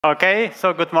Okay,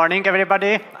 so good morning,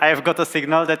 everybody. I have got a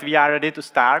signal that we are ready to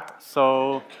start.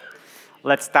 So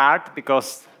let's start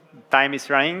because time is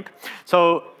running.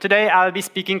 So today I'll be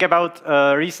speaking about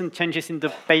recent changes in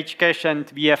the page cache and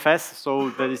VFS. So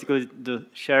basically the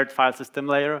shared file system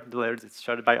layer, the layer that's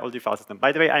shared by all the file system.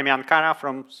 By the way, I'm Jan Kara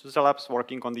from SUSE Labs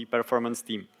working on the performance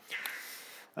team.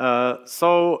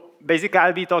 So basically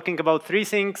I'll be talking about three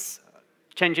things.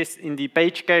 Changes in the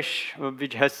page cache,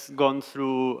 which has gone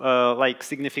through like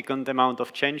significant amount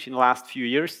of change in the last few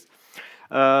years.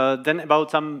 Then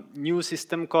about some new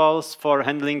system calls for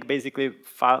handling basically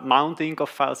mounting of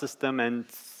file system and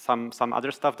some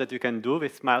other stuff that you can do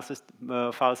with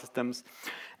file systems.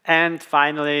 And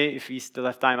finally, if we still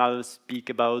have time, I will speak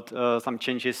about some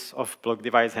changes of block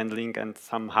device handling and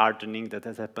some hardening that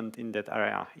has happened in that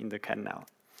area in the kernel.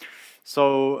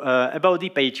 So about the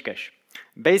page cache.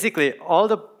 Basically, all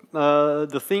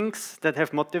the things that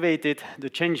have motivated the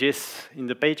changes in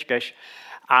the page cache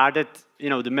are that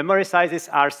the memory sizes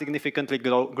are significantly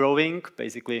growing,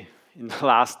 basically in the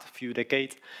last few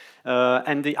decades,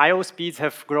 and the I/O speeds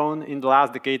have grown in the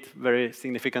last decade very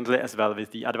significantly as well,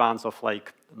 with the advance of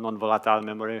like non-volatile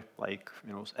memory, like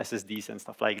SSDs and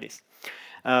stuff like this.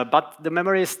 But the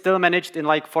memory is still managed in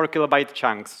like 4 kilobyte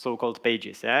chunks, so-called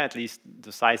pages. Yeah? At least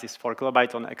the size is 4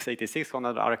 kilobytes on x86. On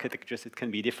other architectures, it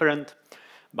can be different,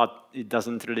 but it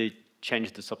doesn't really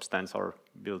change the substance, or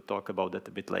we'll talk about that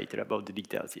a bit later, about the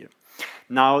details here.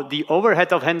 Now, the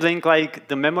overhead of handling like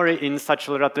the memory in such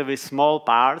relatively small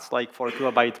parts, like 4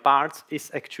 kilobyte parts, is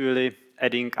actually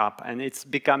adding up. And it's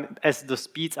become, as the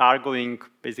speeds are going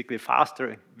basically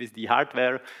faster with the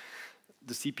hardware,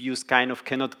 the CPUs kind of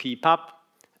cannot keep up.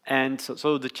 And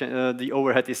so the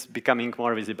overhead is becoming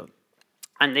more visible.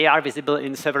 And they are visible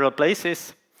in several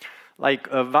places. Like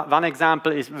one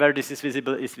example is where this is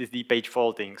visible is with the page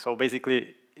faulting. So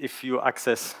basically, if you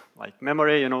access like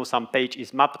memory, some page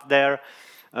is mapped there,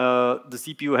 the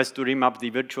CPU has to remap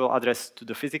the virtual address to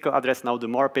the physical address. Now, the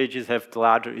more pages have, the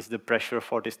larger is the pressure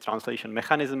for this translation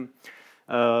mechanism.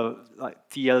 Like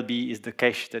TLB is the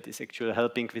cache that is actually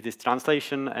helping with this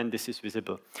translation, and this is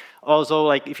visible. Also,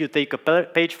 like if you take a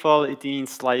page fault, it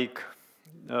means like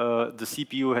the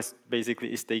CPU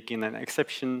is taking an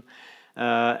exception,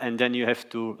 and then you have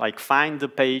to like find the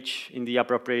page in the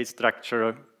appropriate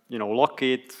structure, lock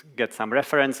it, get some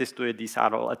references to it. These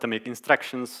are all atomic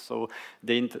instructions, so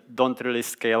they don't really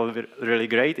scale really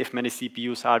great if many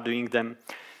CPUs are doing them.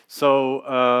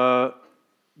 So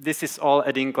this is all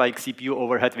adding like CPU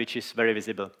overhead, which is very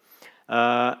visible.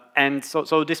 And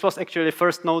so this was actually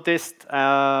first noticed.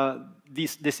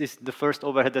 This is the first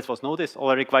overhead that was noticed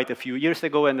already quite a few years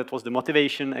ago, and that was the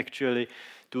motivation actually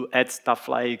to add stuff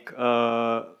like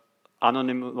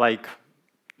anonymous, like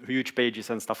huge pages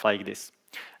and stuff like this.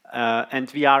 And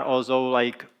we are also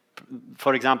like,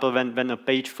 for example, when a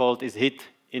page fault is hit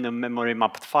in a memory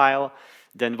mapped file,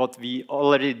 then what we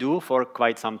already do for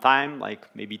quite some time, like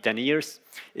maybe 10 years,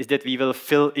 is that we will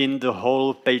fill in the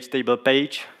whole page table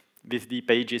page with the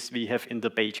pages we have in the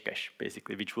page cache,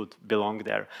 basically, which would belong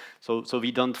there. So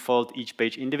we don't fault each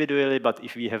page individually, but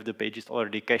if we have the pages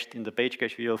already cached in the page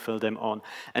cache, we will fill them on.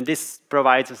 And this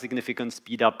provides a significant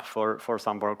speed up for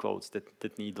some workloads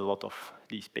that need a lot of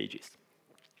these pages.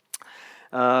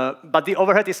 But the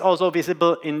overhead is also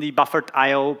visible in the buffered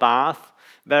I/O path,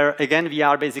 where again we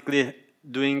are basically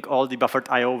doing all the buffered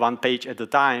I/O one page at a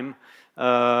time.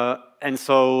 And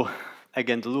so,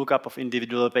 again, the lookup of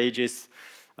individual pages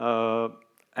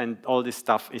and all this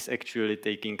stuff is actually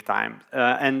taking time.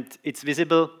 And it's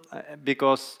visible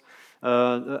because,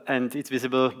 and it's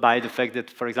visible by the fact that,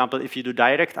 for example, if you do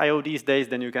direct I/O these days,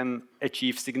 then you can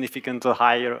achieve significantly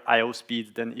higher I/O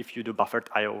speed than if you do buffered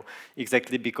I/O,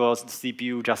 exactly because the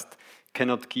CPU just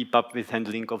cannot keep up with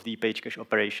handling of the page cache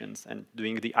operations, and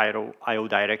doing the I/O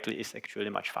directly is actually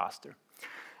much faster.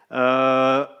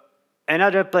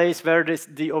 Another place where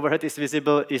the overhead is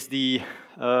visible is the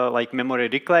like memory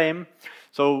reclaim.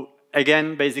 So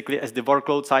again, basically, as the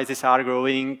workload sizes are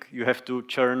growing, you have to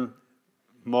churn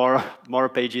more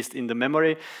pages in the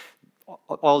memory.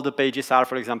 All the pages are,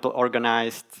 for example,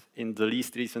 organized in the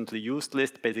least recently used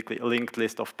list, basically a linked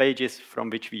list of pages from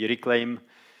which we reclaim.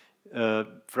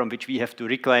 From which we have to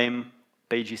reclaim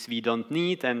pages we don't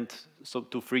need, and so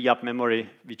to free up memory,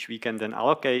 which we can then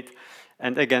allocate.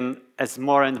 And again, as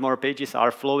more and more pages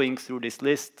are flowing through this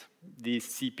list, the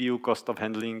CPU cost of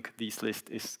handling this list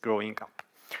is growing up.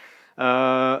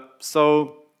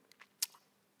 So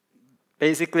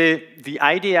basically, the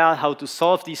idea how to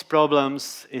solve these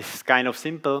problems is kind of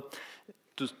simple.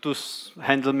 to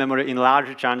handle memory in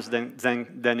larger chunks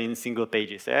than in single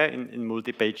pages, in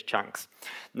multi-page chunks.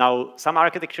 Now, some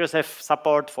architectures have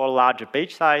support for larger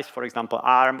page size, for example,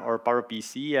 ARM or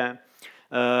PowerPC,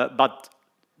 but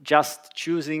just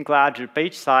choosing larger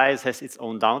page size has its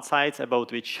own downsides,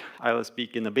 about which I will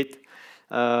speak in a bit.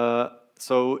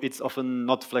 So it's often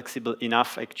not flexible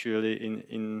enough, actually,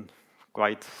 in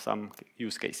quite some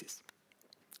use cases.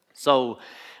 So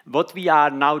what we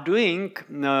are now doing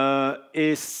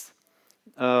is,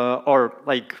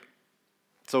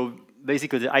 so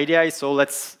basically the idea is, so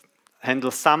let's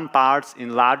handle some parts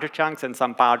in larger chunks and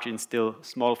some parts in still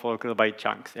small 4 kilobyte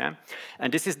chunks, yeah?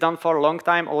 And this is done for a long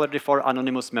time already for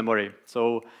anonymous memory.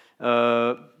 So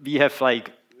we have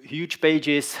like huge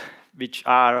pages which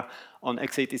are on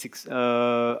x86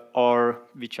 or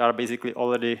which are basically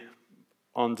already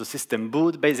on the system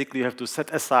boot. Basically, you have to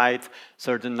set aside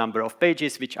certain number of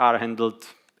pages which are handled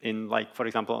in, like, for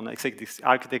example, on x86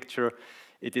 architecture,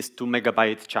 it is 2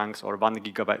 megabyte chunks or 1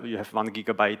 gigabyte. You have 1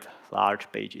 gigabyte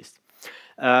large pages.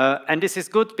 And this is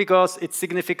good because it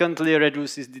significantly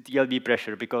reduces the TLB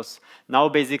pressure, because now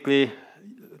basically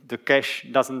the cache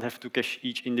doesn't have to cache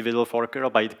each individual 4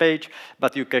 kilobyte page,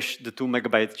 but you cache the 2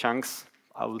 megabyte chunks,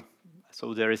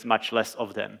 so there is much less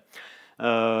of them.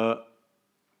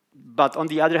 But on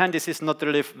the other hand, this is not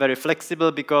really very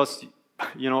flexible, because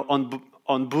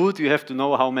on boot you have to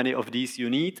know how many of these you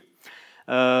need.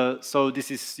 So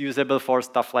this is usable for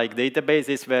stuff like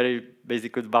databases, where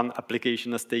basically one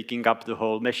application is taking up the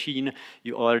whole machine.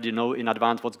 You already know in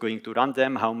advance what's going to run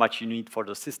them, how much you need for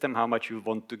the system, how much you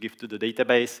want to give to the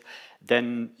database.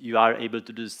 Then you are able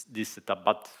to do this setup.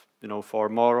 But for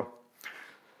more,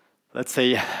 let's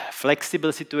say,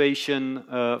 flexible situation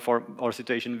or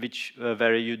situation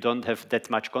where you don't have that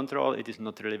much control, it is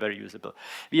not really very usable.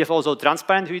 We have also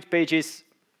transparent read pages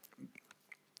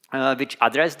which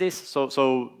address this.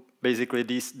 So basically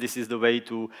this is the way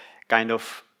to kind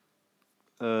of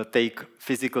take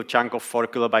physical chunk of 4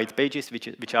 kilobyte pages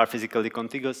which are physically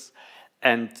contiguous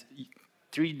and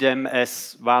treat them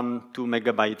as 1 2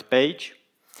 megabyte page.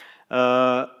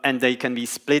 And they can be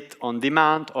split on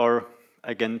demand or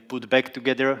again put back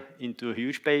together into a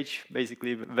huge page,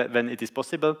 basically when it is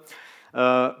possible.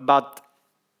 But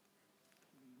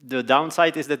the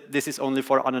downside is that this is only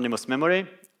for anonymous memory,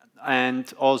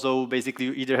 and also basically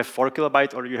you either have 4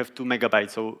 kilobytes or you have 2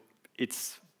 megabytes, so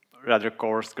it's rather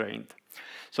coarse-grained.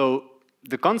 So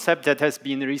the concept that has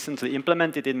been recently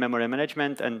implemented in memory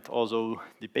management and also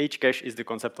the page cache is the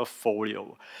concept of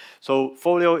folio. So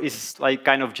folio is like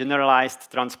kind of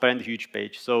generalized transparent huge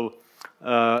page. So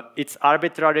it's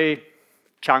arbitrary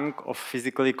chunk of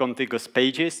physically contiguous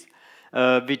pages,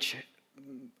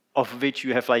 of which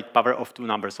you have like power of 2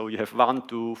 numbers. So you have 1,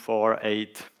 2, 4,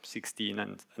 8, 16,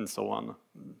 and so on.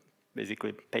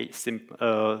 Basically,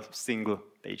 single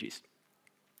pages.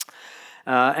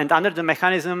 And under the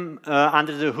mechanism,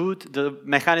 under the hood, the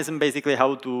mechanism basically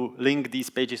how to link these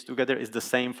pages together is the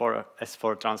same as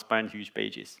for transparent huge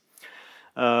pages.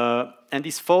 And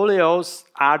these folios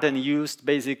are then used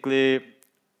basically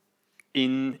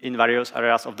in various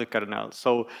areas of the kernel.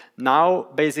 So now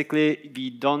basically we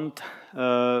don't,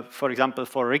 for example,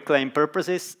 for reclaim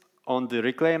purposes, on the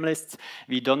reclaim lists,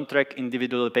 we don't track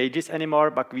individual pages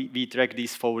anymore, but we track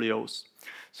these folios.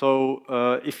 So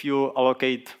if you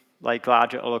allocate like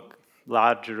higher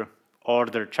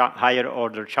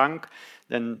order chunk,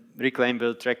 then reclaim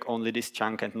will track only this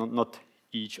chunk and not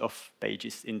each of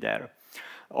pages in there.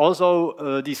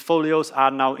 Also, these folios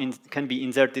are now can be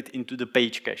inserted into the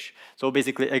page cache. So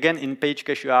basically, again, in page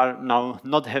cache, you are now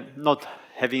not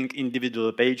having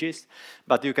individual pages,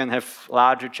 but you can have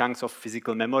larger chunks of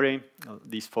physical memory,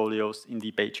 these folios in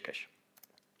the page cache.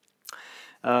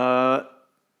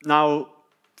 Now,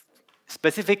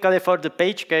 specifically for the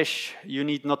page cache, you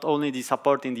need not only the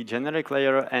support in the generic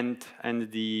layer and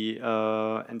the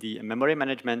memory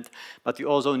management, but you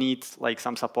also need like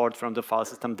some support from the file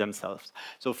system themselves.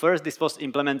 So first, this was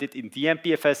implemented in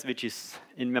VFS, which is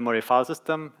in-memory file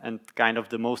system and kind of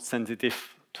the most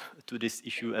sensitive to this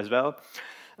issue as well.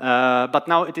 But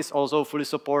now it is also fully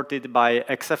supported by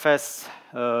XFS,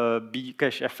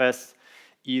 Bcachefs,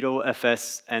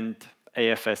 EROFS, and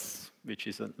AFS, which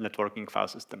is a networking file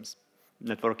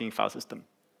system.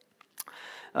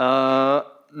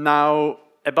 Now,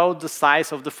 about the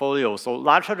size of the folio. So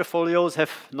larger folios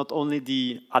have not only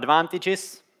the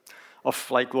advantages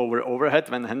of like lower overhead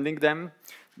when handling them,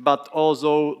 but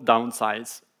also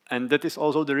downsides. And that is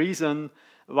also the reason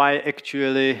why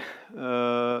actually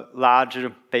larger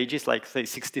pages, like say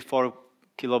 64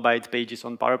 kilobyte pages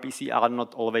on PowerPC are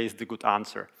not always the good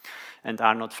answer and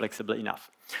are not flexible enough.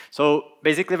 So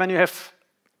basically when you have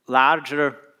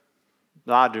larger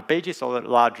pages or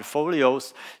larger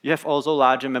folios, you have also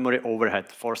larger memory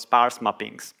overhead for sparse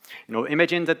mappings.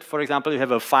 Imagine that, for example, you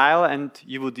have a file and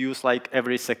you would use like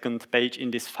every second page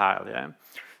in this file. Yeah,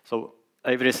 so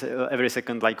every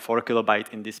second like 4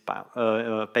 kilobyte in this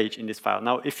page in this file.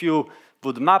 Now, if you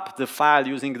would map the file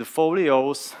using the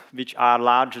folios, which are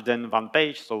larger than 1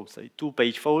 page, so say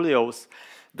 2-page folios,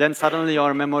 then suddenly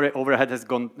your memory overhead has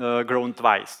grown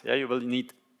twice. Yeah, you will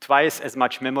need twice as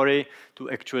much memory to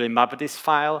actually map this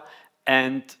file,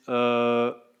 and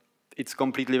it's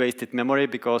completely wasted memory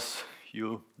because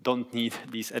you don't need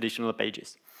these additional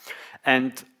pages.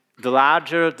 And the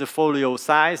larger the folio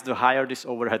size, the higher this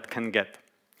overhead can get.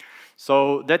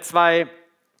 So that's why,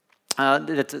 and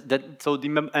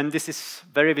this is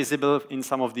very visible in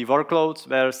some of the workloads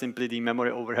where simply the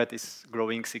memory overhead is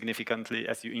growing significantly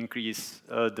as you increase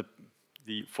the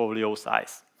folio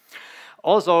size.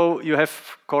 Also, you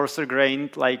have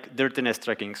coarser-grained like dirtiness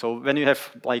tracking. So when you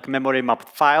have like memory mapped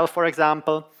file, for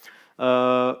example,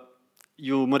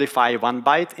 you modify 1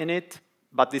 byte in it,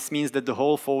 but this means that the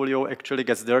whole folio actually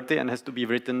gets dirty and has to be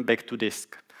written back to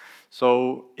disk.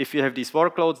 So if you have these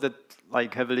workloads that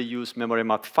like heavily use memory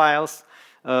mapped files,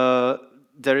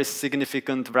 there is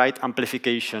significant write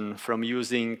amplification from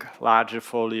using larger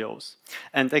folios.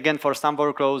 And again, for some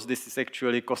workloads, this is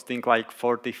actually costing like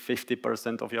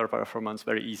 40–50% of your performance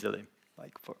very easily,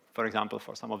 like for example,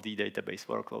 for some of the database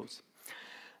workloads.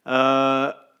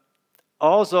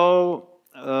 Also,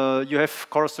 you have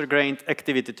coarser-grained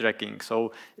activity tracking.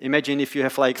 So imagine if you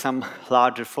have like some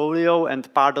larger folio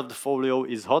and part of the folio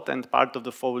is hot and part of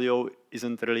the folio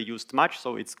isn't really used much,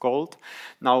 so it's cold.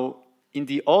 Now, in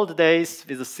the old days,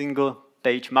 with a single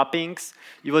page mappings,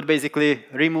 you would basically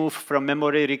remove from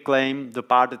memory, reclaim the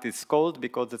part that is cold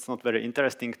because it's not very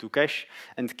interesting to cache,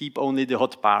 and keep only the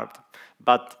hot part.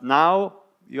 But now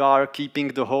you are keeping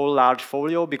the whole large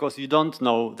folio because you don't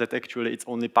know that actually it's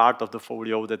only part of the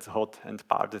folio that's hot and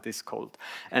part that is cold.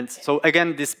 And so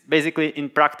again, this basically in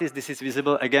practice, this is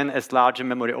visible again as larger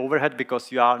memory overhead because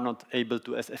you are not able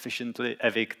to as efficiently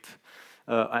evict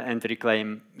and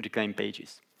reclaim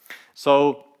pages.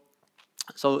 So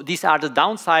these are the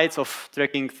downsides of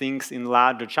tracking things in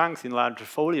larger chunks, in larger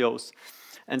folios.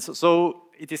 And so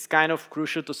it is kind of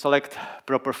crucial to select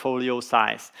proper folio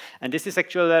size. And this is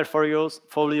actually where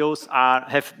folios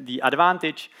have the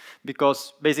advantage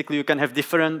because basically you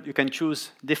can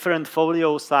choose different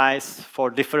folio size for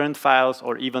different files,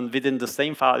 or even within the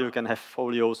same file you can have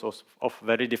folios of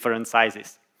very different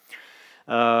sizes.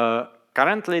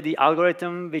 Currently, the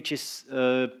algorithm which is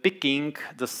picking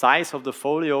the size of the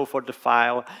folio for the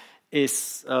file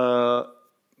is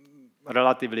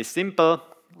relatively simple.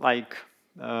 Like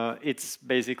it's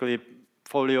basically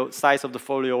size of the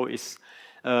folio is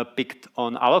picked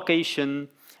on allocation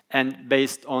and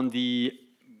based on the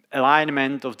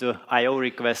alignment of the I/O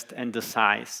request and the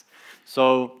size.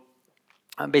 So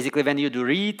basically, when you do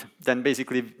read, then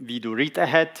basically we do read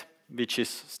ahead, which is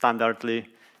standardly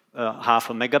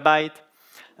 0.5 megabyte,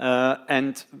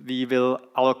 and we will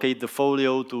allocate the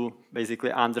folio to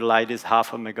basically underlie this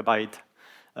 0.5 megabyte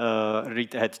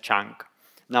read-ahead chunk.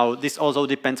 Now, this also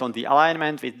depends on the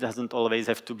alignment. It doesn't always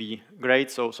have to be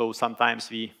great, so sometimes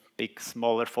we pick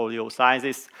smaller folio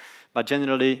sizes, but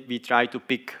generally we try to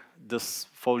pick this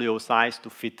folio size to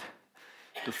fit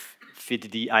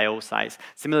the I/O size.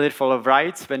 Similarly for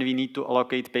writes, when we need to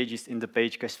allocate pages in the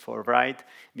page cache for write,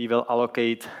 we will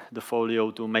allocate the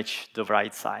folio to match the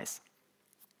write size.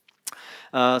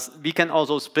 We can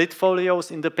also split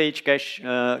folios in the page cache.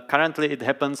 Currently, it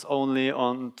happens only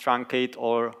on truncate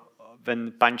or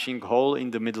when punching hole in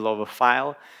the middle of a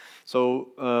file.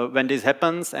 So when this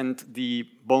happens and the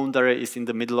boundary is in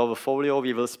the middle of a folio,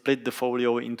 we will split the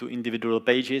folio into individual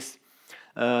pages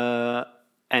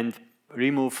and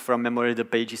remove from memory the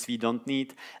pages we don't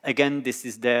need. Again, this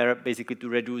is there basically to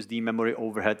reduce the memory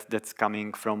overhead that's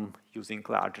coming from using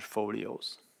larger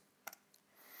folios.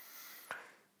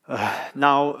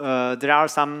 Now, there are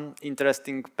some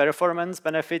interesting performance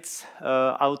benefits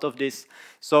out of this.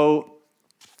 So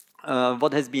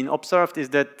what has been observed is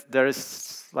that there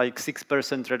is like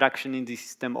 6% reduction in the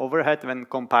system overhead when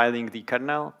compiling the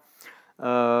kernel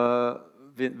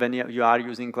when you are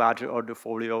using larger order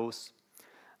folios.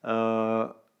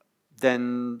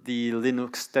 Then the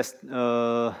Linux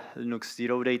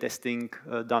zero-day testing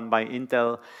done by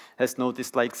Intel has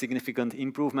noticed like significant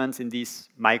improvements in these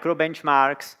micro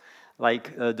benchmarks.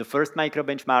 Like the first micro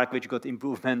benchmark, which got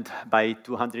improvement by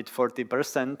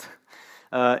 240%,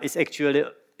 is actually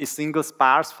a single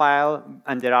sparse file,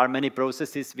 and there are many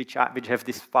processes which have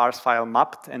this sparse file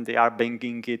mapped, and they are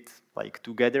banging it like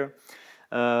together.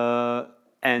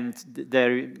 and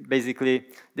there basically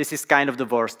this is kind of the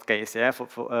worst case, yeah,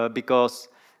 because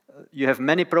you have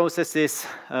many processes,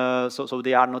 so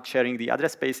they are not sharing the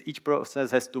address space. Each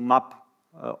process has to map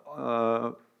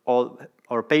all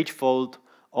or page fold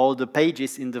all the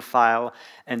pages in the file,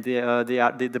 and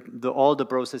all the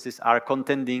processes are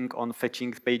contending on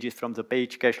fetching pages from the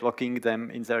page cache, locking them,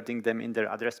 inserting them in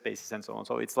their address spaces, and so on.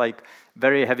 So it's like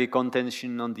very heavy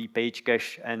contention on the page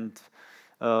cache and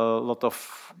a lot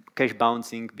of cache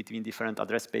bouncing between different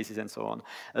address spaces and so on.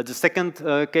 The second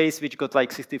case, which got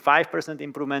like 65%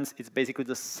 improvements, it's basically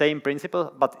the same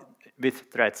principle, but with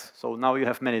threads. So now you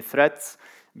have many threads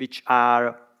which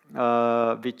are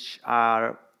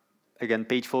again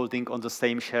page folding on the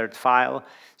same shared file.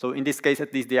 So in this case,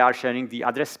 at least they are sharing the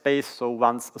address space. So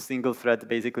once a single thread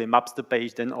basically maps the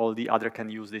page, then all the other can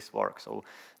use this work. So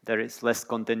there is less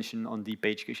contention on the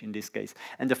page cache in this case.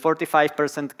 And the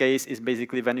 45% case is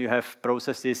basically when you have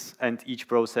processes and each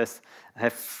process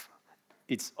have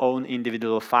its own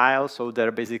individual file. So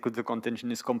there basically the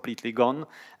contention is completely gone.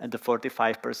 And the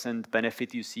 45%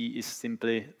 benefit you see is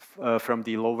simply from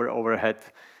the lower overhead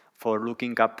for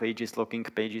looking up pages, locking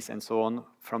pages, and so on,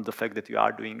 from the fact that you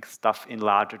are doing stuff in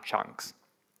larger chunks.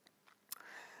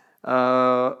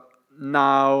 Now,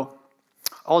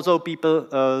 also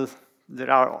people,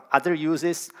 there are other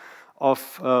uses of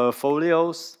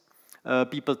folios.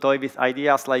 People toy with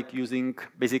ideas like using,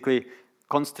 basically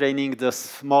constraining the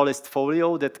smallest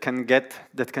folio that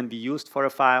can be used for a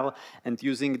file, and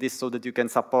using this so that you can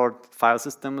support file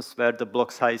systems where the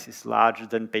block size is larger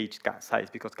than page size,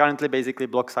 because currently basically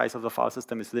block size of the file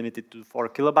system is limited to 4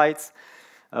 kilobytes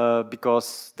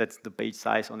because that's the page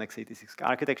size on x86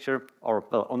 architecture, or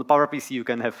well, on the PowerPC you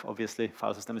can have obviously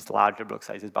file systems larger block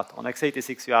sizes, but on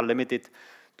x86 you are limited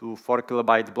to 4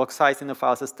 kilobyte block size in the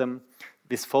file system.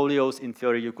 With folios, in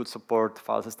theory, you could support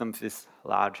file systems with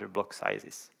larger block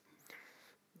sizes.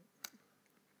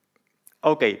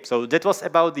 Okay, so that was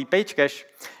about the page cache,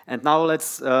 and now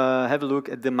let's have a look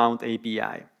at the mount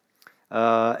API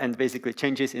and basically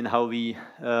changes in how we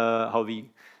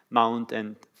mount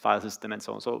and file system and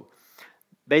so on. So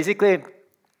basically,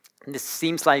 this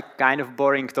seems like kind of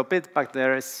boring topic, but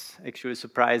there is actually a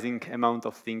surprising amount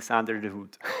of things under the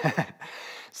hood.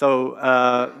 So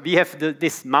we have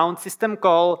this mount system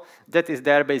call that is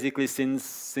there basically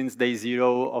since day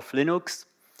 0 of Linux.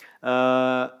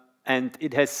 And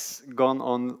it has gone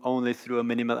on only through a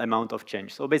minimal amount of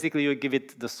change. So basically you give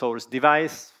it the source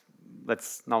device.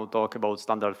 Let's now talk about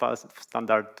standard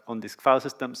on-disk file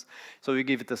systems. So you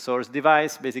give it a source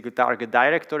device, basically target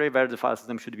directory where the file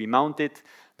system should be mounted,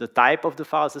 the type of the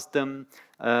file system,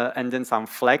 and then some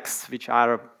flags, which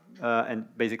are and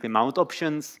basically mount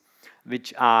options,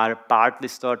 which are partly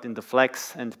stored in the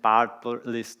flags and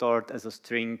partly stored as a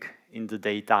string in the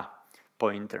data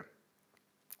pointer.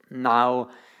 Now,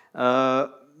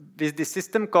 with this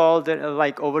system call,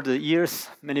 like over the years,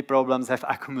 many problems have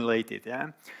accumulated.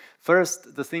 Yeah?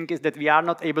 First, the thing is that we are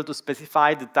not able to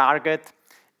specify the target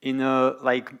in a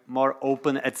like more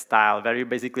open-end style, where you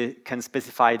basically can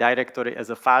specify directory as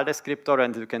a file descriptor,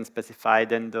 and you can specify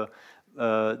then the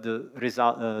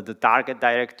target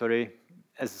directory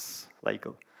as like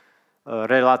a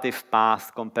relative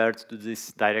path compared to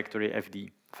this directory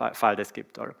FD file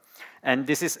descriptor. And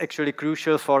this is actually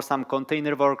crucial for some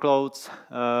container workloads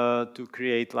to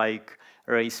create like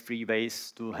race-free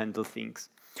ways to handle things.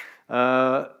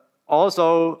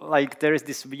 Also, like there is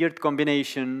this weird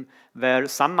combination where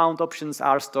some mount options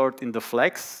are stored in the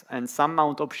flags and some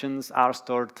mount options are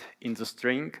stored in the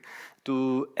string.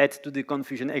 To add to the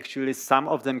confusion, actually some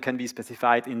of them can be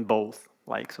specified in both.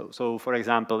 Like so for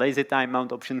example, lazy time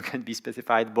mount option can be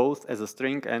specified both as a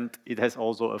string and it has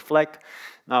also a flag.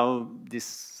 Now this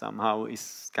somehow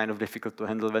is kind of difficult to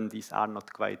handle when these are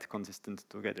not quite consistent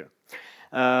together.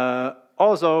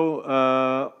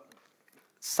 Also,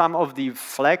 some of the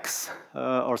flags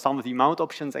or some of the mount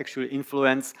options actually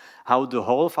influence how the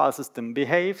whole file system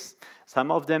behaves. Some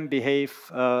of them behave,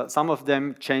 some of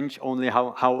them change only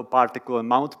how a particular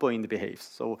mount point behaves.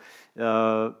 So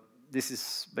this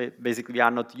is basically, we are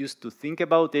not used to think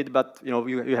about it, but you know,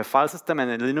 you have file system,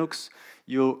 and in Linux,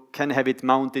 you can have it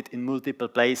mounted in multiple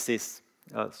places.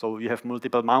 So you have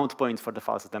multiple mount points for the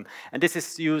file system. And this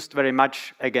is used very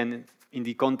much, again, in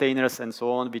the containers and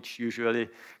so on, which usually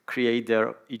create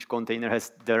each container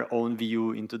has their own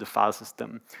view into the file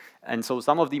system. And so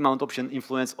some of the mount options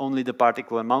influence only the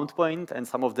particular mount point, and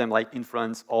some of them like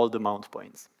influence all the mount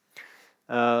points.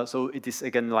 So it is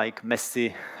again like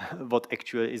messy what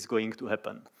actually is going to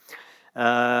happen.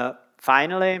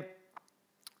 Finally,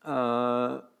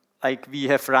 like we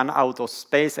have run out of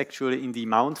space actually in the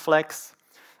mount flags,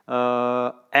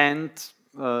 and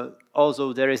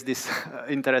also there is this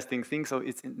interesting thing. So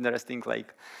it's interesting,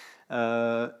 like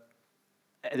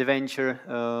adventure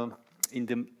in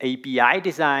the API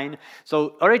design.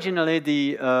 So originally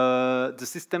the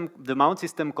mount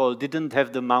system call didn't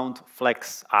have the mount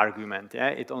flex argument. Yeah,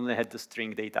 it only had the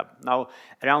string data. Now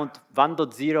around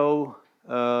 1.0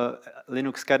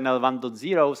 Linux kernel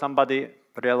 1.0, somebody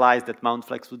realized that mount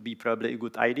flex would be probably a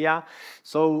good idea.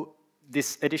 So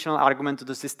this additional argument to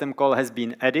the system call has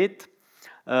been added,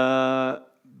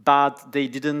 but they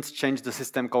didn't change the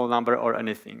system call number or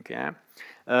anything. Yeah.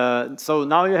 So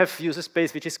now you have user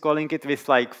space which is calling it with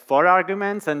like 4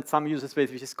 arguments, and some user space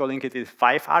which is calling it with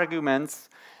 5 arguments.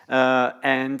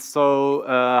 And so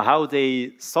how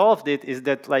they solved it is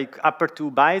that like upper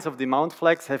 2 bytes of the mount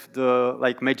flex have the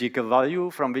like magical value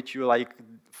from which you like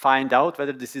find out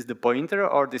whether this is the pointer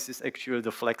or this is actually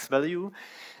the flex value.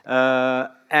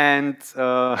 And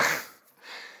so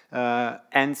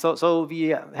we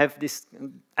have this,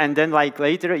 and then like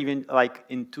later, even like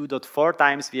in 2.4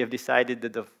 times, we have decided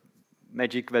that the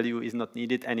magic value is not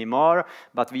needed anymore,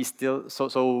 but we still,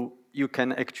 so you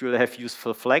can actually have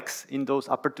useful flex in those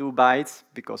upper 2 bytes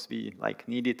because we like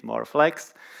needed more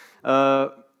flex.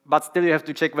 But still you have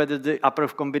to check whether the upper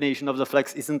combination of the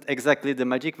flex isn't exactly the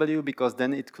magic value, because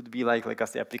then it could be like I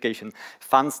say, application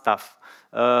fun stuff.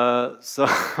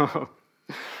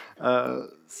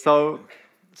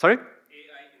 Sorry? AI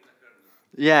in the kernel.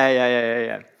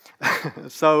 Yeah.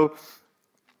 So,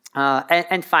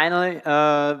 and finally,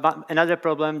 another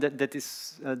problem that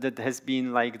has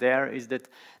been like there is that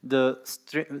the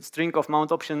string of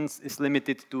mount options is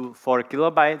limited to 4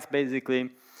 kilobytes basically,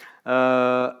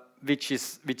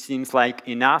 which seems like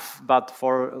enough, but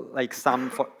for like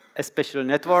for especially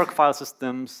network file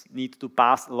systems need to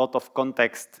pass a lot of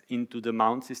context into the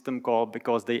mount system call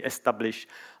because they establish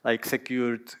like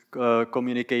secured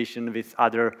communication with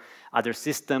other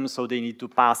systems, so they need to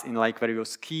pass in like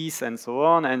various keys and so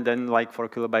on, and then like 4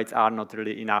 kilobytes are not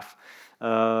really enough.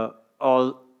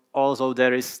 Also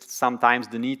there is sometimes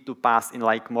the need to pass in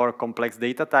like more complex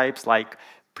data types like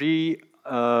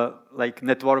like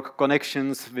network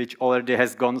connections, which already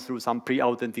has gone through some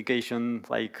pre-authentication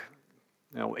like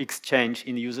exchange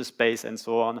in user space and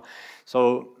so on.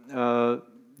 So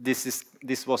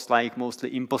this was like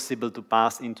mostly impossible to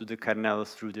pass into the kernel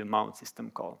through the mount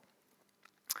system call.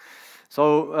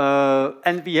 So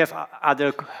and we have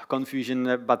other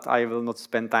confusion, but I will not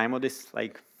spend time on this.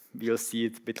 Like we'll see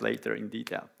it a bit later in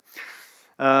detail.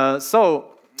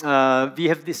 We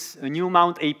have this new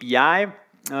mount API,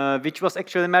 which was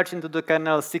actually merged into the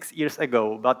kernel 6 years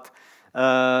ago, but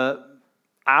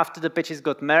after the patches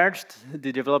got merged,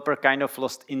 the developer kind of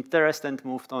lost interest and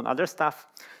moved on other stuff.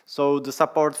 So the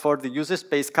support for the user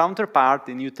space counterpart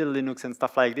in util Linux and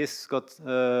stuff like this got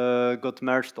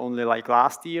merged only like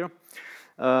last year.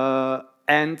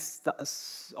 And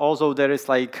also there is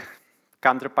like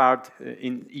counterpart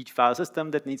in each file system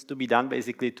that needs to be done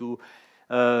basically to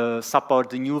support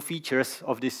the new features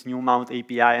of this new mount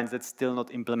API, and that's still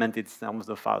not implemented in some of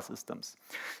the file systems.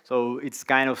 So it's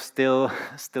kind of still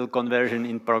conversion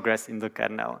in progress in the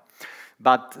kernel.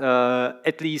 But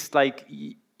at least like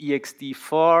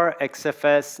ext4,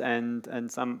 XFS,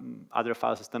 and some other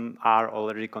file system are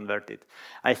already converted.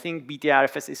 I think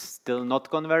BTRFS is still not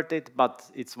converted, but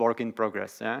it's work in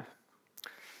progress. Yeah.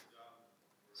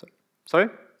 Sorry?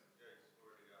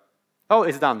 Oh,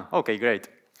 it's done. Okay, great.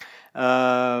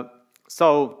 How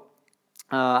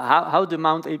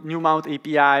the new mount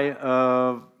API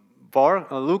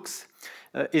looks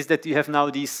is that you have now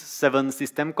these 7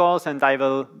 system calls, and I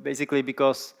will basically,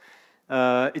 because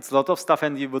it's a lot of stuff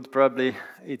and you would probably,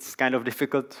 it's kind of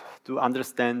difficult to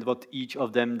understand what each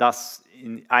of them does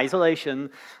in isolation.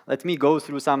 Let me go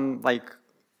through some like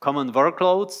common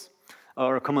workloads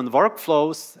or common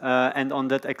workflows, and on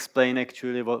that explain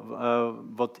actually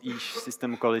what each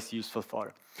system call is useful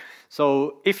for.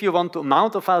 So if you want to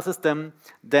mount a file system,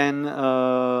 then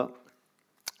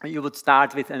you would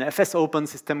start with an fsopen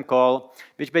system call,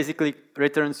 which basically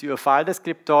returns you a file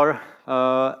descriptor,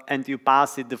 and you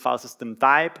pass it the file system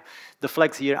type. The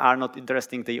flags here are not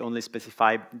interesting, they only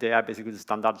specify, they are basically the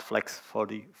standard flags for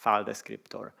the file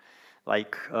descriptor,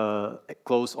 like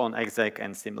close on exec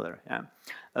and similar. Yeah.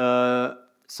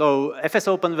 So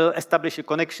fsopen will establish a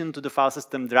connection to the file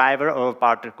system driver or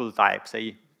particle type,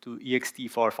 say to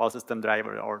ext4 file system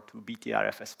driver or to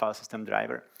BTRFS file system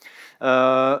driver.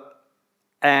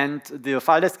 And the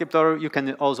file descriptor, you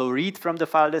can also read from the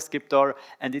file descriptor,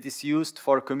 and it is used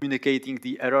for communicating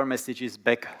the error messages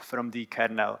back from the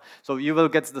kernel. So you will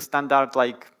get the standard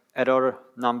like error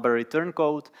number return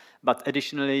code, but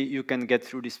additionally you can get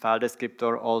through this file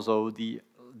descriptor also the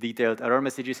detailed error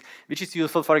messages, which is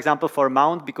useful, for example, for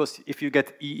mount, because if you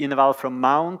get e-inval from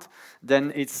mount,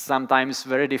 then it's sometimes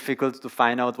very difficult to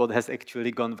find out what has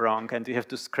actually gone wrong, and you have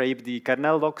to scrape the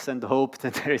kernel logs and hope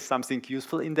that there is something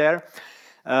useful in there,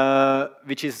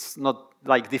 which is not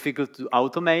like difficult to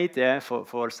automate, yeah,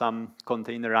 for some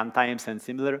container runtimes and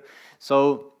similar.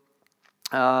 So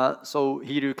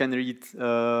here you can read,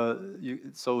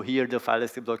 so here the file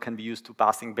descriptor can be used to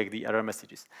passing back the error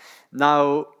messages.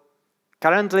 Now,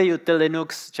 currently util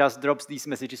Linux just drops these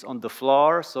messages on the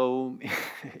floor, so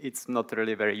it's not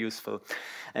really very useful.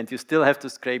 And you still have to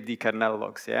scrape the kernel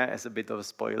logs, yeah, as a bit of a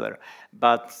spoiler.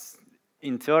 But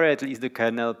in theory, at least the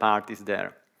kernel part is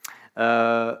there.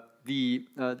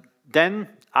 Then,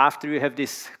 after you have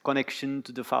this connection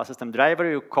to the file system driver,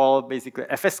 you call basically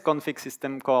fsconfig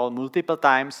system call multiple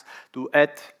times to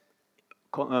add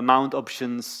mount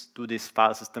options to this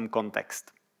file system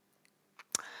context.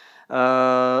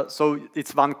 So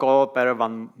it's one call per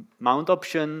one mount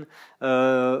option.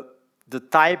 The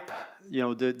type, you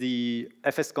know, the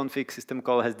fsconfig system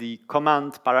call has the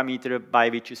command parameter by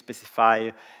which you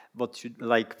specify what should,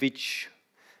 like which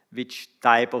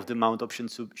type of the mount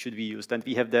options should be used. And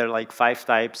we have there like 5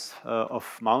 types of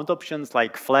mount options,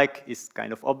 like flag is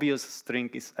kind of obvious, string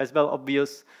is as well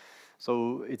obvious.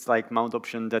 So it's like mount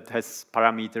option that has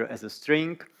parameter as a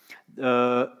string.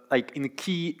 Like in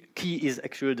key is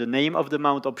actually the name of the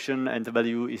mount option, and the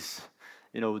value is,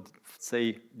 you know,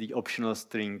 say the optional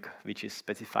string which is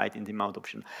specified in the mount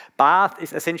option. Path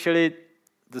is essentially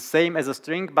the same as a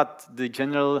string, but the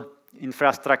general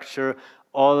infrastructure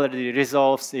already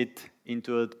resolves it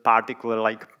into a particular,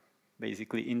 like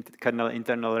basically kernel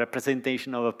internal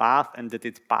representation of a path, and that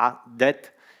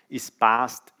that is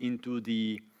passed into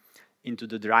the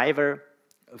driver,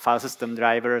 file system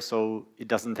driver, so it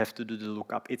doesn't have to do the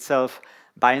lookup itself.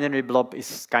 Binary blob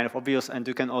is kind of obvious, and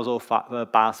you can also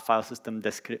pass file system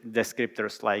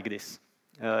descriptors like this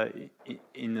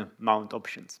in mount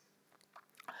options.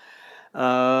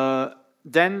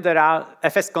 Then there are,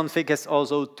 fsconfig has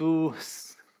also 2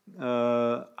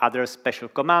 other special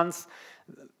commands.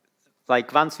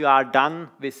 Like once you are done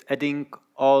with adding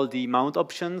all the mount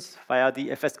options via the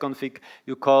fsconfig,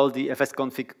 you call the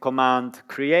fsconfig command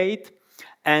create,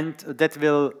 and that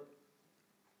will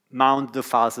mount the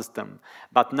file system.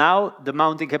 But now the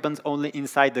mounting happens only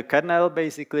inside the kernel,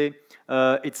 basically.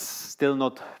 It's still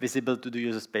not visible to the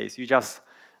user space. You just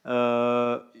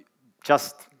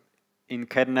in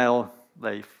kernel,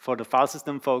 like for the file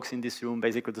system folks in this room,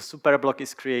 basically the superblock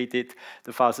is created,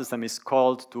 the file system is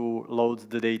called to load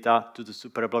the data to the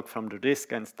superblock from the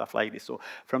disk and stuff like this. So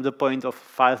from the point of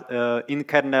file, in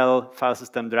kernel file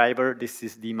system driver, this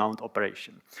is the mount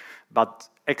operation. But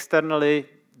externally,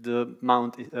 the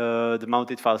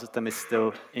mounted file system is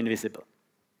still invisible.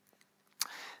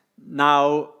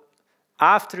 Now,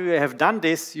 after you have done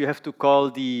this, you have to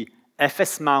call the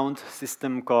fsmount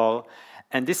system call,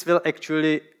 and this will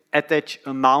actually attach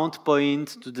a mount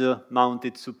point to the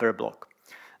mounted superblock.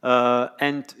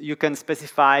 And you can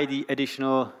specify the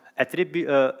additional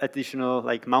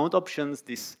like mount options,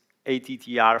 these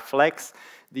attr flags.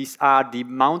 These are the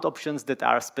mount options that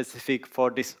are specific for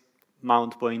this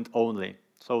mount point only.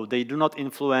 So they do not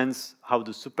influence how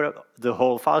the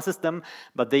whole file system,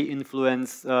 but they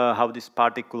influence how this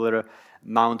particular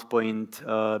mount point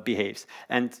behaves.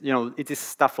 And you know, it is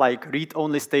stuff like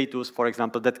read-only status, for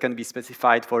example, that can be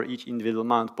specified for each individual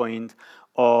mount point,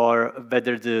 or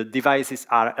whether the devices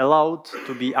are allowed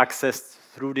to be accessed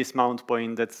through this mount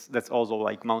point. That's also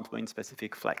like mount point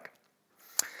specific flag.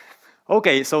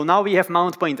 Okay, so now we have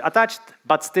mount point attached,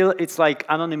 but still it's like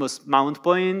anonymous mount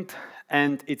point,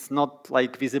 and it's not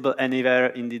like visible anywhere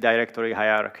in the directory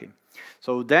hierarchy.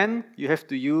 So then you have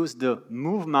to use the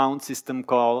move mount system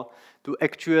call to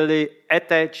actually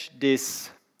attach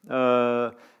this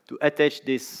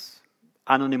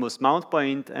anonymous mount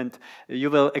point, and you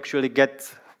will actually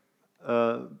get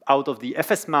out of the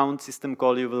fsmount system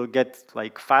call, you will get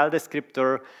like file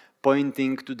descriptor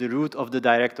pointing to the root of the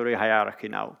directory hierarchy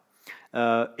now.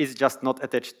 It's just not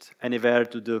attached anywhere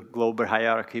to the global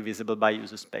hierarchy visible by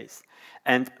user space.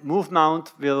 And move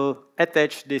mount will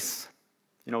attach this,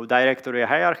 you know, directory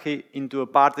hierarchy into a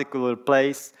particular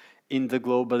place in the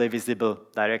globally visible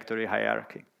directory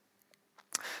hierarchy.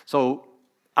 So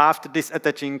after this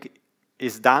attaching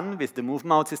is done with the move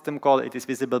mount system call, it is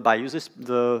visible by users.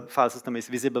 The file system is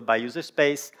visible by user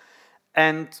space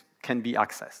and can be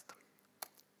accessed.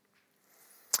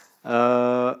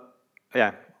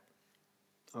 Yeah.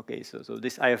 Okay, so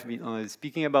this I have been already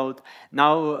speaking about.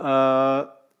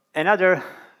 Now, another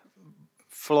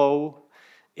flow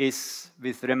is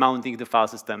with remounting the file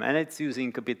system, and it's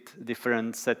using a bit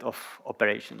different set of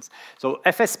operations. So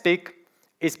fspic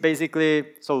is basically,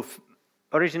 so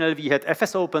originally we had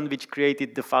fsopen, which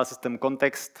created the file system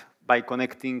context by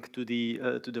connecting to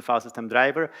the file system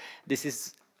driver. This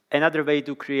is another way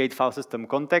to create file system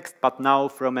context, but now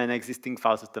from an existing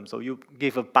file system. So you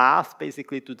give a path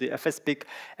basically to the fspic,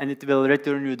 and it will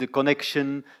return you the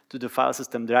connection to the file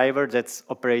system driver that's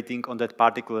operating on that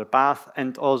particular path,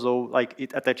 and also like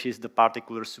it attaches the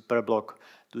particular superblock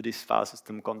to this file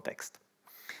system context.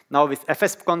 Now with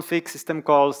fsconfig system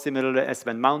call, similarly as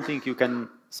when mounting, you can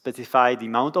specify the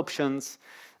mount options.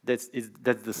 That's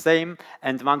the same.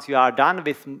 And once you are done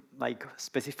with like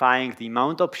specifying the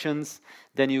mount options,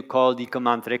 then you call the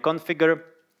command reconfigure,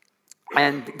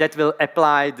 and that will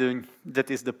apply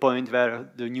that is the point where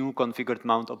the new configured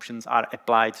mount options are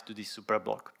applied to the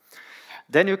superblock.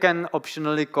 Then you can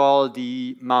optionally call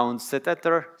the mount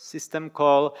setter system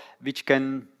call, which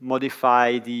can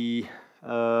modify the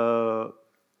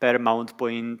per mount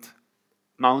point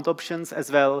mount options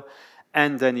as well,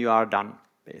 and then you are done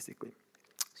basically.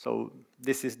 So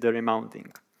this is the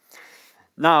remounting.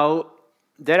 Now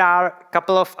there are a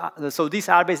couple of so these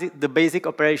are the basic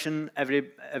operations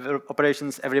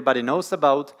everybody knows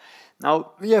about.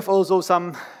 Now we have also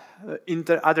some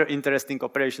other interesting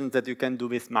operations that you can do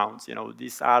with mounts. You know,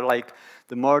 these are like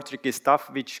the more tricky stuff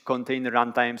which container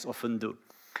runtimes often do.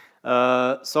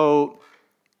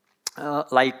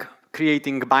 Like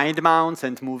creating bind mounts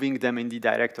and moving them in the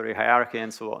directory hierarchy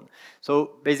and so on.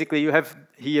 So basically you have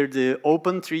here the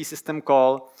open tree system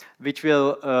call, which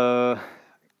will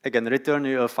again return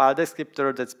you a file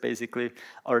descriptor that's basically,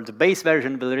 or the base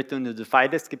version will return you the file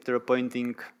descriptor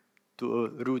pointing to a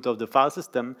root of the file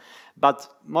system. But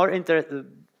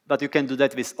but you can do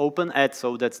that with open add,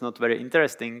 so that's not very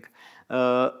interesting.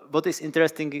 What is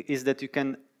interesting is that you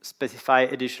can specify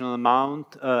additional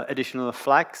additional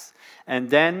flags, and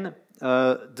then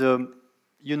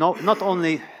not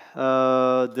only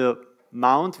the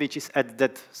mount which is at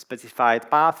that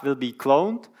specified path will be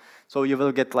cloned, so you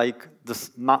will get like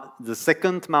the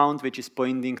second mount which is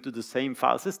pointing to the same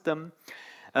file system,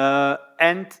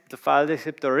 and the file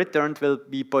descriptor returned will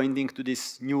be pointing to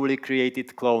this newly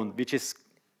created clone, which is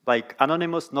like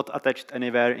anonymous, not attached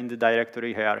anywhere in the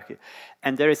directory hierarchy.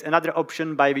 And there is another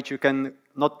option by which you can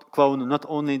clone not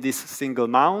only this single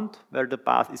mount where the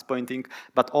path is pointing,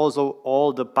 but also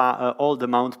all the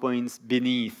mount points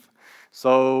beneath.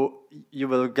 So you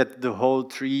will get the whole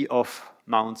tree of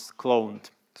mounts cloned.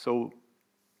 So,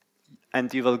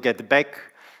 and you will get back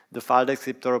the file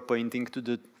descriptor pointing to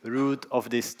the root of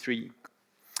this tree.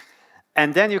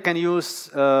 And then you can use,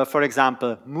 for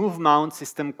example, move mount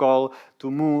system call to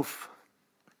move.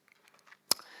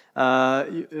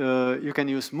 You can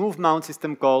use move mount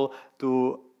system call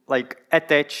to like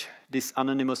attach this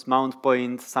anonymous mount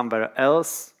point somewhere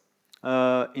else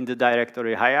in the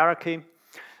directory hierarchy,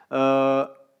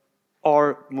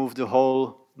 or move the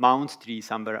whole mount tree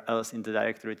somewhere else in the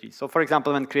directory tree. So, for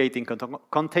example, when creating a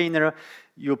container,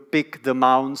 you pick the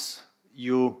mounts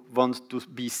you want to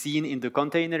be seen in the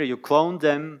container, you clone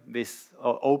them with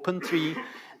open tree,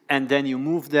 and then you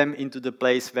move them into the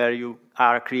place where you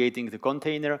are creating the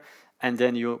container, and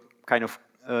then you kind of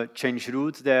change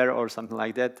root there or something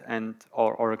like that, and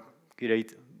or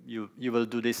create. You will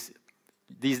do this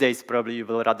these days. Probably you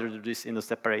will rather do this in a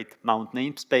separate mount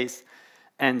namespace,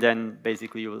 and then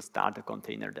basically you will start a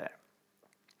container there.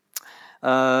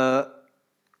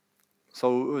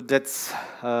 So that's,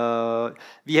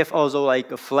 we have also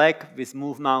like a flag with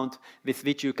move mount with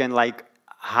which you can like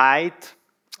hide,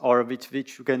 or with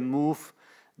which you can move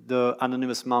the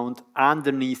anonymous mount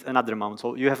underneath another mount.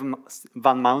 So you have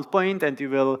one mount point and you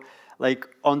will like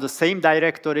on the same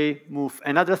directory move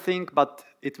another thing, but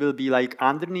it will be like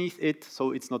underneath it,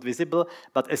 so it's not visible.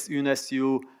 But as soon as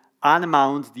you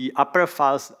unmount the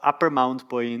upper mount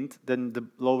point, then the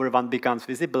lower one becomes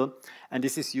visible, and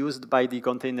this is used by the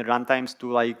container runtimes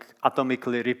to like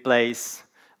atomically replace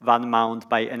one mount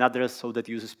by another, so that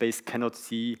user space cannot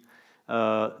see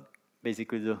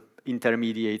basically the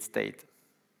intermediate state.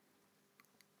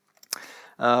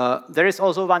 There is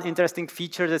also one interesting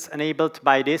feature that's enabled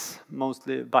by this,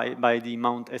 mostly by the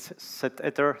mount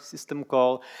setter system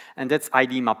call, and that's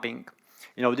ID mapping.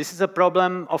 You know, this is a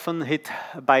problem often hit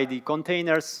by the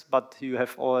containers, but you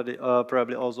have already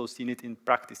probably also seen it in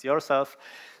practice yourself.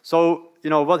 So, you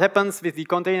know, what happens with the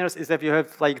containers is that you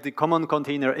have like the common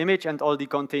container image and all the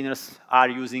containers are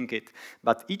using it.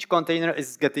 But each container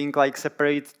is getting like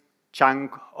separate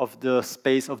chunk of the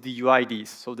space of the UIDs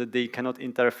so that they cannot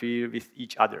interfere with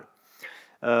each other.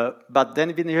 But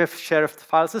then when you have shared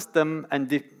file system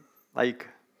and like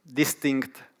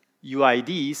distinct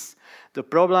UIDs. The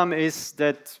problem is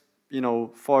that,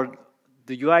 for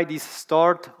the UIDs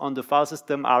stored on the file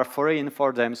system are foreign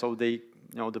for them, so they,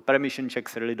 the permission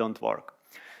checks really don't work,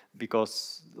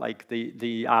 because like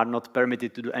they are not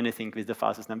permitted to do anything with the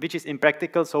file system, which is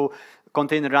impractical. So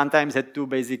container runtimes had to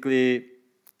basically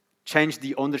change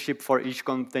the ownership for each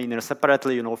container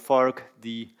separately, fork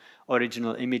the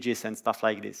original images and stuff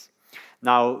like this.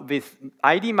 Now with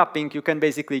ID mapping, you can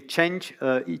basically change,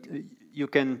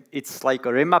 it's like a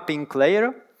remapping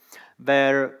layer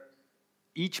where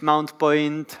each mount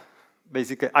point,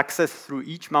 basically access through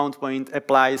each mount point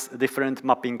applies a different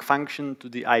mapping function to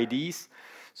the IDs.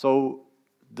 So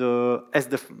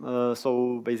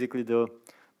basically the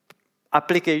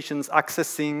applications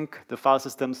accessing the file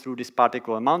system through this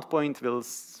particular mount point will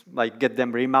like get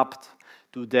them remapped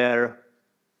to their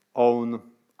own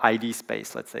ID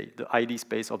space, let's say, the ID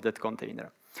space of that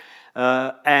container.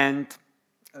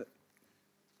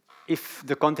 If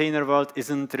the container world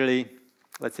isn't really,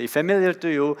 let's say, familiar to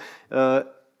you,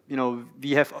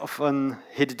 we have often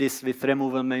hit this with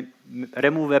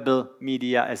removable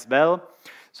media as well.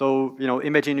 So,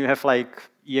 imagine you have like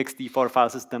ext4 file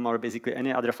system or basically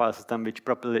any other file system which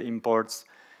properly imports,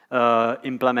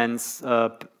 implements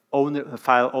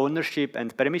file ownership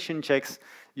and permission checks.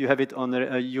 You have it on,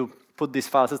 you put this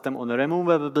file system on a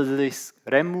removable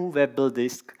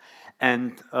disk,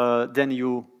 and then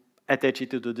you attach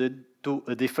it to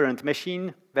a different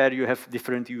machine where you have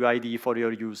different UID for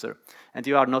your user. And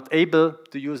you are not able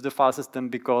to use the file system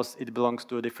because it belongs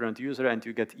to a different user and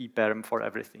you get EPERM for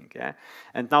everything. Yeah?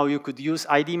 And now you could use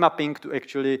ID mapping to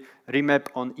actually remap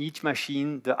on each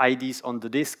machine the IDs on the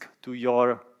disk to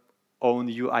your own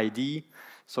UID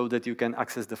so that you can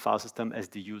access the file system as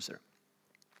the user.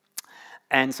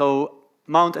 And so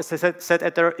mount as set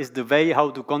attr is the way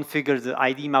how to configure the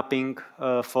ID mapping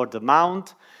for the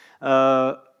mount.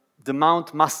 The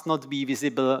mount must not be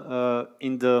visible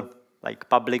in the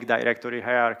public directory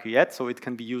hierarchy yet, so it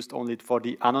can be used only for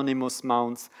the anonymous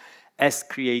mounts as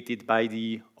created by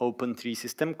the open-tree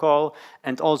system call.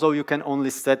 And also you can only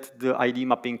set the ID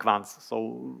mapping once.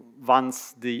 So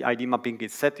once the ID mapping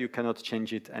is set, you cannot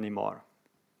change it anymore.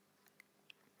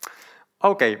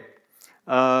 Okay,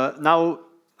 now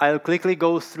I'll quickly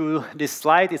go through this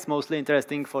slide. It's mostly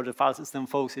interesting for the file system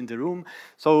folks in the room.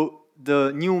 So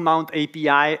the new mount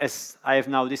API, as I have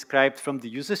now described from the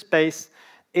user space,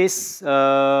 is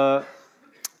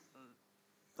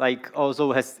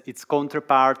also has its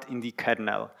counterpart in the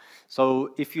kernel.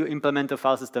 So if you implement a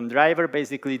file system driver,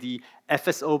 basically the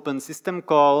fs open system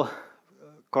call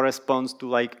corresponds to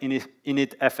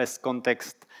init fs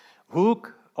context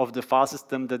hook of the file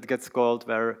system that gets called,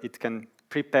 where it can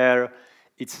prepare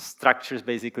its structures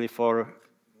basically for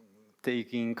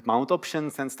taking mount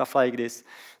options and stuff like this.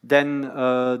 Then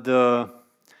the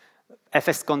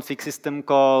fsconfig system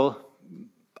call,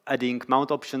 adding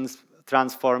mount options,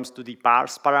 transforms to the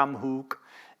parse param hook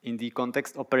in the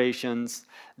context operations.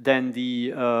 Then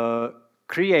the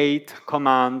create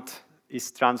command is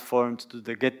transformed to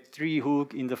the get tree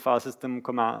hook in the file system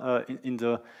command in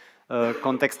the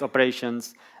context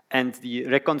operations, and the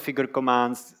reconfigure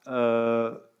commands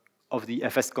of the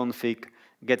fsconfig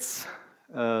gets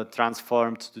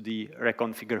transformed to the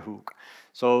reconfigure hook.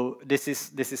 So this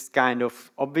is kind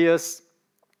of obvious,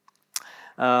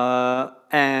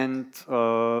 and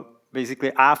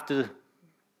basically after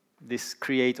this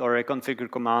create or reconfigure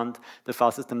command, the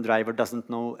file system driver doesn't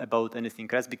know about anything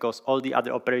else, because all the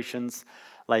other operations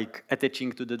like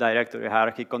attaching to the directory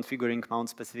hierarchy, configuring mount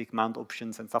specific mount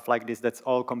options and stuff like this, that's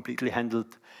all completely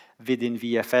handled within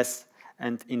VFS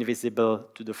and invisible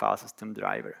to the file system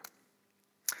driver.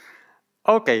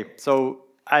 Okay, so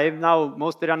I'm now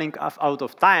mostly running out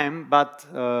of time, but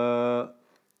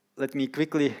let me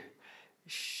quickly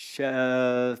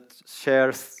share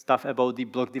stuff about the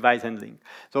block device handling.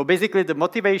 So basically the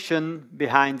motivation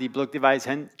behind the block device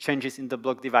changes in the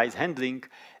block device handling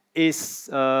is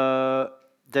that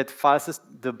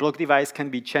the block device can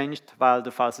be changed while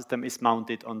the file system is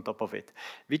mounted on top of it,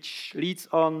 which leads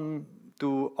on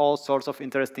to all sorts of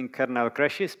interesting kernel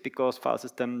crashes, because file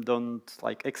system don't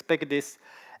expect this.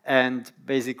 And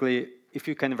basically, if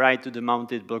you can write to the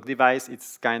mounted block device,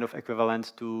 it's kind of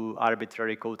equivalent to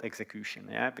arbitrary code execution,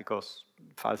 yeah, because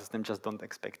file system just don't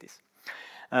expect this.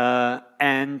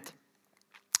 The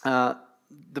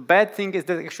bad thing is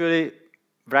that actually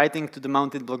writing to the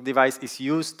mounted block device is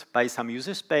used by some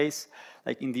user space.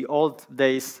 Like in the old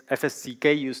days,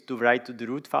 FSCK used to write to the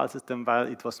root file system while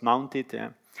it was mounted. Yeah.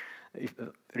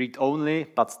 Read-only,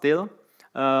 but still.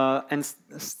 And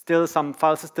still some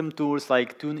file system tools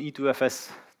like tune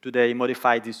E2FS today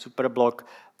modify the superblock.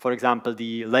 For example,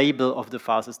 the label of the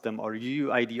file system or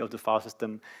UUID of the file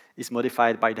system is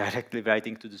modified by directly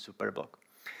writing to the superblock.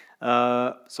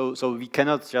 So we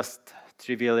cannot just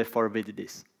trivially forbid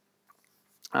this.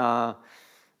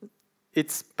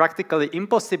 It's practically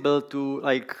impossible to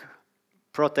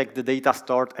protect the data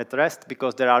stored at rest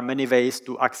because there are many ways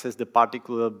to access the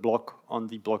particular block on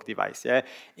the block device. Yeah?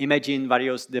 Imagine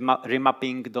various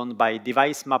remapping done by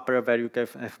device mapper where you can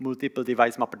have multiple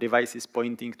device mapper devices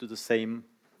pointing to the same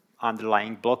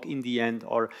underlying block in the end,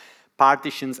 or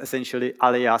partitions essentially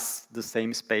alias the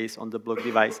same space on the block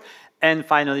device. And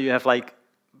finally, you have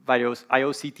various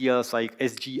IOCTLs like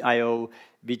SGIO,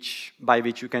 by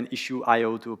which you can issue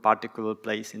IO to a particular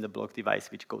place in the block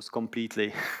device, which goes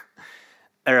completely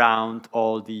around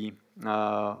all the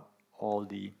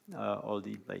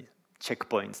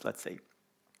checkpoints, let's say.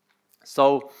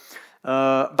 So,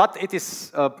 but it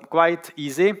is quite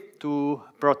easy to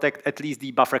protect at least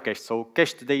the buffer cache. So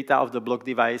cached data of the block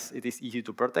device, it is easy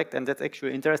to protect, and that's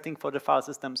actually interesting for the file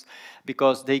systems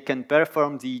because they can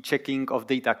perform the checking of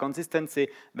data consistency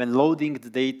when loading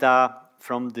the data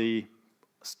from the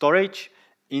storage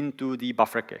into the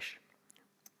buffer cache.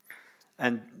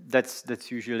 And that's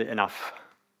usually enough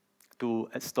to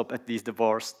stop at least the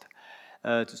worst,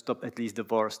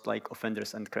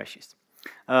 offenders and crashes.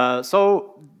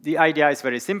 So the idea is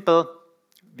very simple.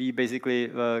 We basically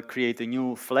create a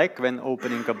new flag when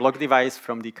opening a block device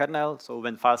from the kernel. So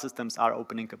when file systems are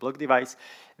opening a block device,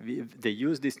 they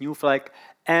use this new flag,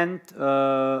 and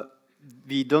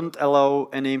we don't allow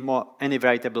any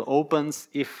writable opens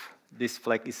if this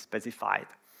flag is specified.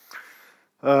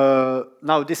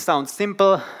 Now this sounds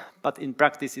simple, but in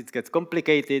practice it gets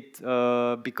complicated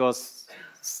because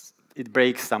it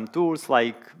breaks some tools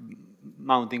like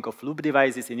mounting of loop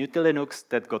devices in UtiliLinux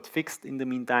that got fixed in the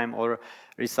meantime, or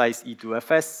resize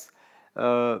E2FS,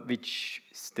 which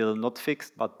is still not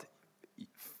fixed, but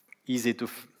easy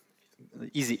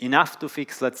enough to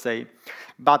fix, let's say.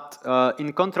 But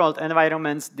in controlled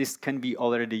environments, this can be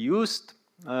already used.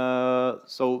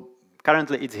 So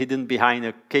currently it's hidden behind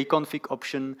a kconfig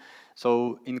option.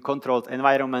 So in controlled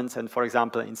environments, and for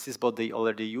example in Sysbot, they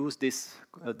already use this.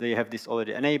 They have this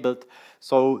already enabled.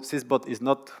 So Sysbot is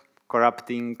not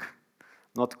corrupting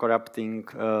block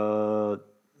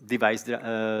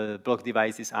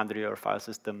devices under your file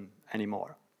system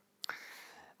anymore.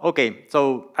 Okay,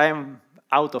 so I am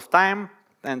out of time,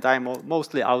 and I'm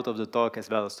mostly out of the talk as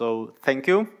well. So thank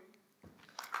you.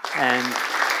 And